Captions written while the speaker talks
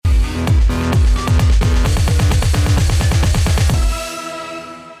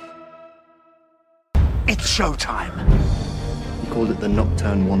It's showtime. He called it the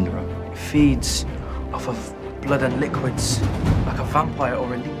Nocturne Wanderer. It feeds off of blood and liquids, like a vampire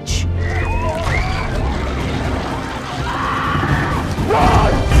or a leech.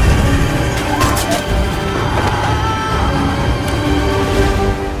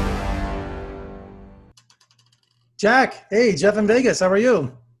 Jack, hey, Jeff in Vegas. How are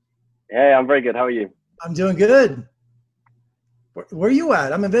you? Hey, I'm very good. How are you? I'm doing good. Where are you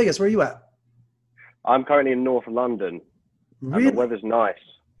at? I'm in Vegas. Where are you at? I'm currently in North London, Really? and the weather's nice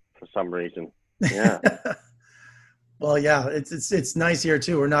for some reason. Yeah. Well, yeah, it's nice here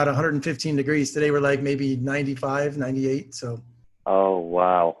too. We're not 115 degrees today. We're like maybe 95, 98. So, Oh,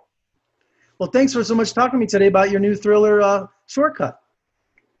 wow. well, thanks for so much talking to me today about your new thriller, Shortcut.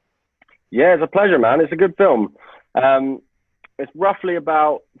 Yeah, it's a pleasure, man. It's a good film. It's roughly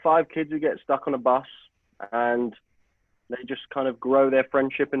about 5 kids who get stuck on a bus, and they just kind of grow their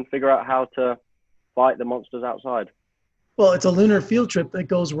friendship and figure out how to fight the monsters outside. Well, it's a lunar field trip that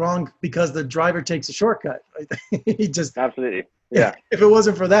goes wrong because the driver takes a shortcut. He just Absolutely. Yeah. If it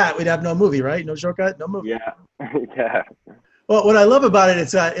wasn't for that, we'd have no movie, right? No shortcut, no movie. Yeah. Yeah. Well, what I love about it,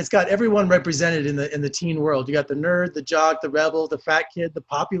 it's got everyone represented in the teen world. You got the nerd, the jock, the rebel, the fat kid, the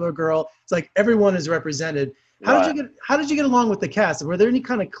popular girl. It's like everyone is represented. How did you get along with the cast? Were there any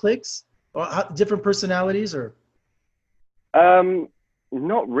kind of cliques or different personalities or?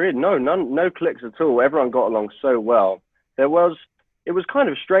 Not really. No cliques at all. Everyone got along so well. It was kind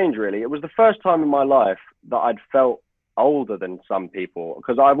of strange, really. It was the first time in my life that I'd felt older than some people,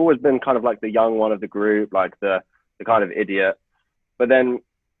 because I've always been kind of like the young one of the group, like the kind of idiot. But then,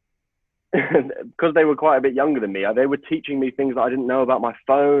 because they were quite a bit younger than me, they were teaching me things that I didn't know about my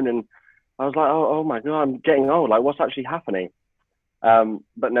phone, and I was like, oh my God, I'm getting old. Like, what's actually happening?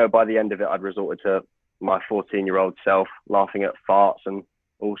 But no, by the end of it, I'd resorted to my 14-year-old self, laughing at farts and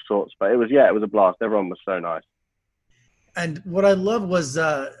all sorts. But it was a blast. Everyone was so nice. And what I love was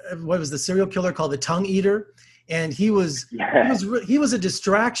what was the serial killer called the Tongue Eater, and he was a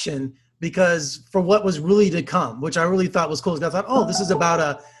distraction because for what was really to come, which I really thought was cool. I thought, oh, this is about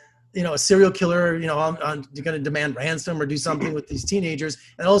a serial killer. I'm going to demand ransom or do something with these teenagers,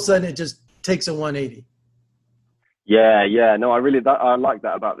 and all of a sudden it just takes a 180. Yeah. No, I like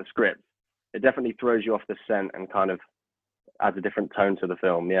that about the script. It definitely throws you off the scent and kind of adds a different tone to the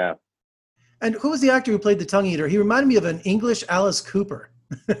film. Yeah. And who was the actor who played the Tongue Eater? He reminded me of an English Alice Cooper.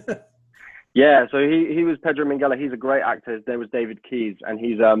 Yeah, so he was Pedro Mingela. He's a great actor. His name was David Keyes, and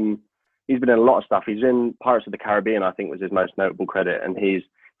he's been in a lot of stuff. He's in Pirates of the Caribbean, I think, was his most notable credit, and he's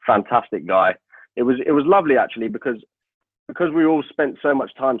a fantastic guy. It was lovely, actually, because we all spent so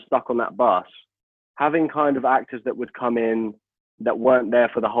much time stuck on that bus. Having kind of actors that would come in that weren't there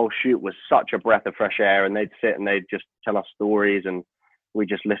for the whole shoot was such a breath of fresh air, and they'd sit and they'd just tell us stories, and we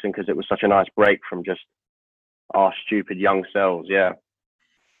just listened because it was such a nice break from just our stupid young selves. Yeah.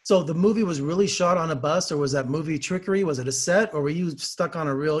 So the movie was really shot on a bus, or was that movie trickery? Was it a set, or were you stuck on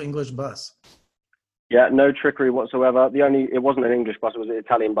a real English bus? Yeah, no trickery whatsoever. It wasn't an English bus, it was an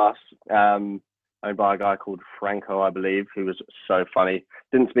Italian bus, owned by a guy called Franco, I believe, who was so funny.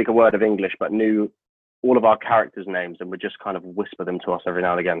 Didn't speak a word of English, but knew all of our characters' names and would just kind of whisper them to us every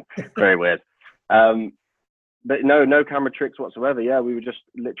now and again. Very weird. But no camera tricks whatsoever. Yeah, we were just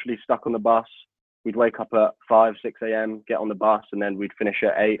literally stuck on the bus. We'd wake up at 5, 6 a.m., get on the bus, and then we'd finish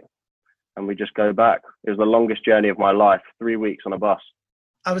at 8, and we'd just go back. It was the longest journey of my life, 3 weeks on a bus.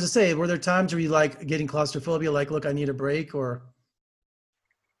 I was to say, were there times where you like getting claustrophobia, like, look, I need a break, or?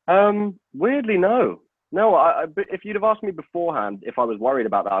 Weirdly, no. No, but if you'd have asked me beforehand if I was worried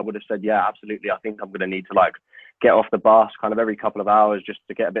about that, I would have said, yeah, absolutely. I think I'm going to need to like get off the bus kind of every couple of hours just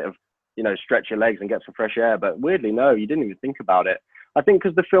to get a bit of, stretch your legs and get some fresh air. But weirdly, no, you didn't even think about it. I think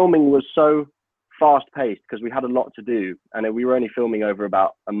because the filming was so fast paced, because we had a lot to do, and we were only filming over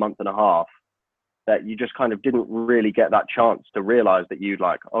about a month and a half, that you just kind of didn't really get that chance to realize that you'd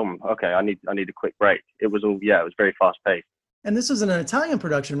like, oh, okay, I need a quick break. It was very fast paced. And this was an Italian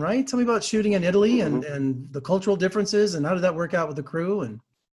production, right? Tell me about shooting in Italy and the cultural differences, and how did that work out with the crew? And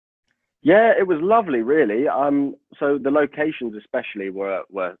yeah, it was lovely, really. So the locations especially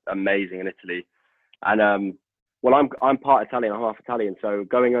were amazing in Italy, and well, I'm part Italian, I'm half Italian, so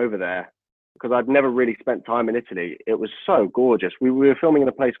going over there, because I'd never really spent time in Italy, it was so gorgeous. We were filming in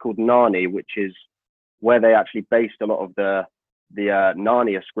a place called Narni, which is where they actually based a lot of the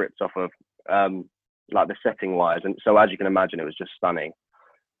Narnia scripts off of, like the setting wise, and so as you can imagine, it was just stunning.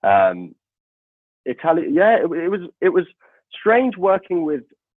 Italy, yeah, it was strange working with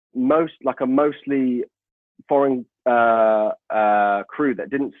mostly foreign crew that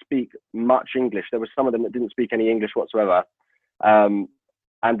didn't speak much English. There were some of them that didn't speak any English whatsoever.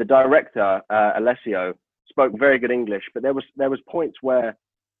 and the director, Alessio, spoke very good English, but there was points where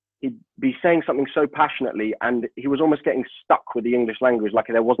he'd be saying something so passionately, and he was almost getting stuck with the English language, like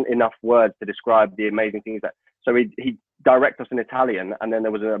there wasn't enough words to describe the amazing things that. So he'd direct us in Italian, and then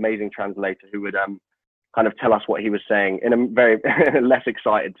there was an amazing translator who would kind of tell us what he was saying in a very less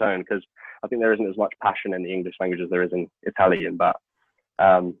excited tone, because I think there isn't as much passion in the English language as there is in Italian. But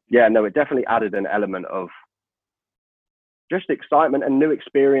yeah, no, it definitely added an element of just excitement and new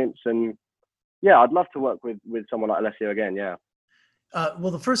experience. And yeah, I'd love to work with someone like Alessio again. Yeah.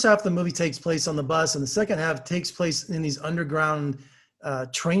 Well, the first half of the movie takes place on the bus, and the second half takes place in these underground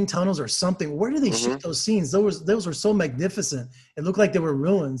train tunnels or something. Where do they shoot those scenes? Those were so magnificent. It looked like they were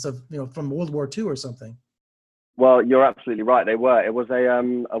ruins of, from World War II or something. Well, you're absolutely right. They were. It was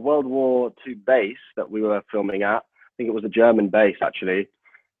a World War II base that we were filming at. I think it was a German base actually,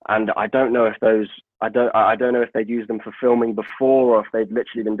 and I don't know if I don't know if they'd used them for filming before, or if they'd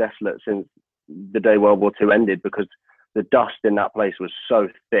literally been desolate since the day World War II ended, because the dust in that place was so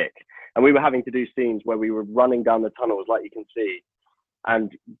thick. And we were having to do scenes where we were running down the tunnels, like you can see.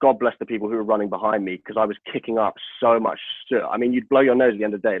 And God bless the people who were running behind me, because I was kicking up so much soot. I mean, you'd blow your nose at the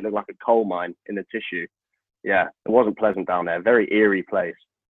end of the day. It looked like a coal mine in the tissue. Yeah, it wasn't pleasant down there. Very eerie place.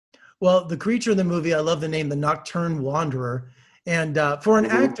 Well, the creature in the movie, I love the name, the Nocturne Wanderer. And for an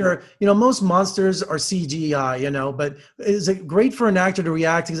actor, most monsters are CGI, but is it great for an actor to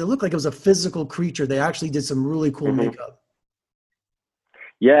react? Because it looked like it was a physical creature. They actually did some really cool makeup.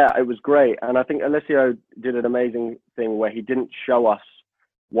 Yeah, it was great. And I think Alessio did an amazing thing where he didn't show us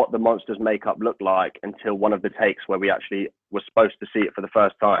what the monster's makeup looked like until one of the takes where we actually were supposed to see it for the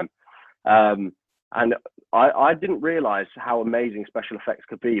first time. And I didn't realize how amazing special effects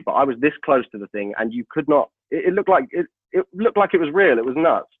could be, but I was this close to the thing, and you could not, it looked like it was real. It was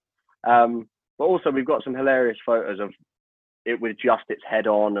nuts. But also we've got some hilarious photos of it with just its head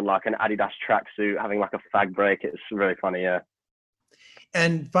on and like an Adidas tracksuit having like a fag break. It's really funny. Yeah.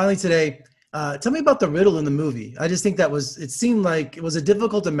 And finally today, tell me about the riddle in the movie. I just think it seemed like, was it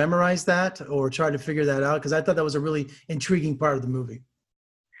difficult to memorize that or try to figure that out? Because I thought that was a really intriguing part of the movie.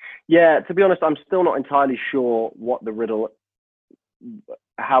 Yeah, to be honest, I'm still not entirely sure what the riddle,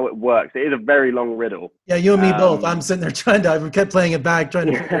 how it works. It is a very long riddle. Yeah, you and me both. I'm sitting there I kept playing it back, trying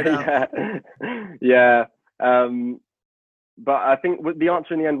to figure it out. Yeah. But I think the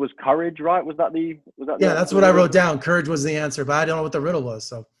answer in the end was courage, right? Was that yeah, that's what I wrote down. Courage was the answer, but I don't know what the riddle was.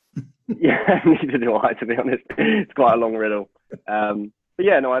 So. Yeah, neither do I, to be honest. It's quite a long riddle. But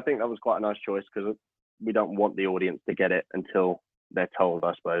yeah, no, I think that was quite a nice choice, because we don't want the audience to get it until they're told,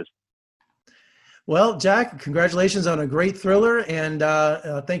 I suppose. Well, Jack, congratulations on a great thriller, and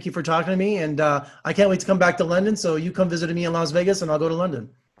thank you for talking to me. And I can't wait to come back to London. So you come visit me in Las Vegas, and I'll go to London.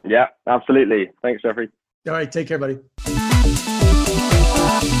 Yeah, absolutely. Thanks, Jeffrey. All right, take care, buddy.